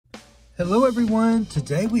Hello everyone,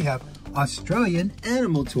 today we have Australian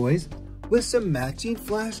animal toys with some matching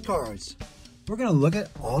flashcards. We're going to look at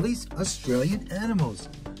all these Australian animals.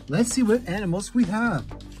 Let's see what animals we have.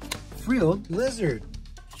 Frilled lizard,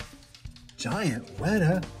 giant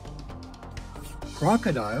weta,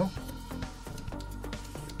 crocodile,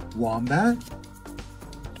 wombat,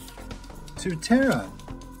 tutera,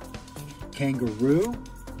 kangaroo,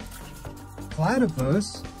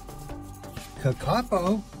 platypus,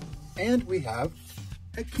 kakapo, and we have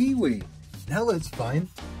a kiwi. Now let's find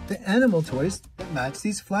the animal toys that match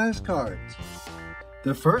these flashcards.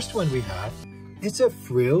 The first one we have is a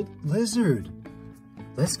frilled lizard.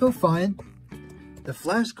 Let's go find the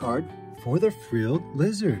flashcard for the frilled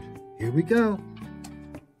lizard. Here we go.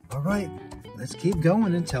 All right, let's keep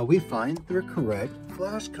going until we find the correct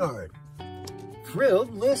flashcard.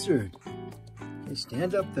 Frilled lizard. Okay,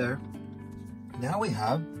 stand up there. Now we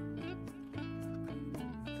have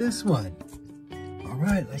this one. All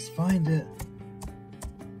right, let's find it.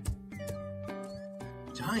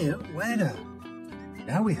 Giant weta.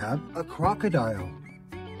 Now we have a crocodile.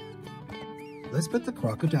 Let's put the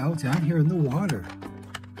crocodile down here in the water.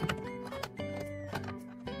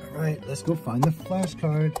 All right, let's go find the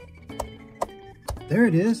flashcard. There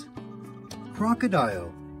it is,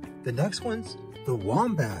 crocodile. The next one's the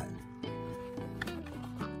wombat.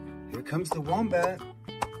 Here comes the wombat.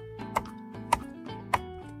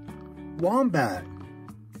 Wombat.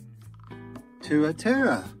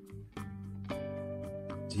 Tuatara.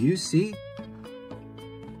 Do you see?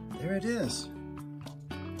 There it is.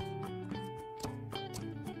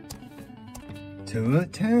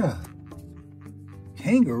 Tuatara.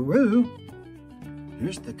 Kangaroo.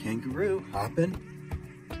 Here's the kangaroo hopping.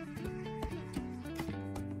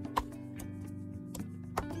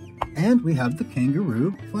 And we have the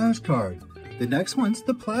kangaroo flashcard. The next one's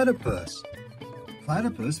the platypus.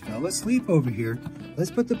 Platypus fell asleep over here.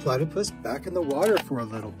 Let's put the platypus back in the water for a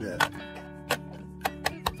little bit.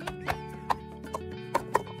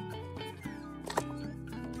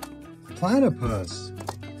 Platypus.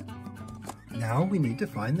 Now we need to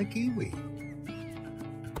find the kiwi.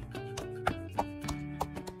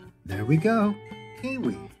 There we go,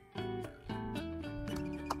 kiwi.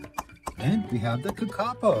 And we have the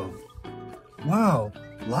kakapo. Wow,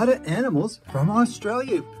 a lot of animals from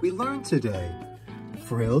Australia we learned today.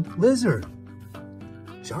 Frilled lizard,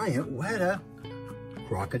 giant weta,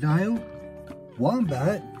 crocodile,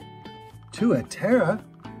 wombat, tuatara,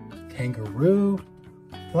 kangaroo,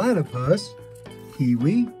 platypus,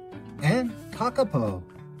 kiwi, and kakapo.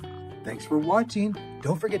 Thanks for watching.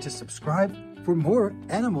 Don't forget to subscribe for more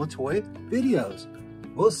animal toy videos.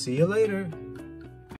 We'll see you later.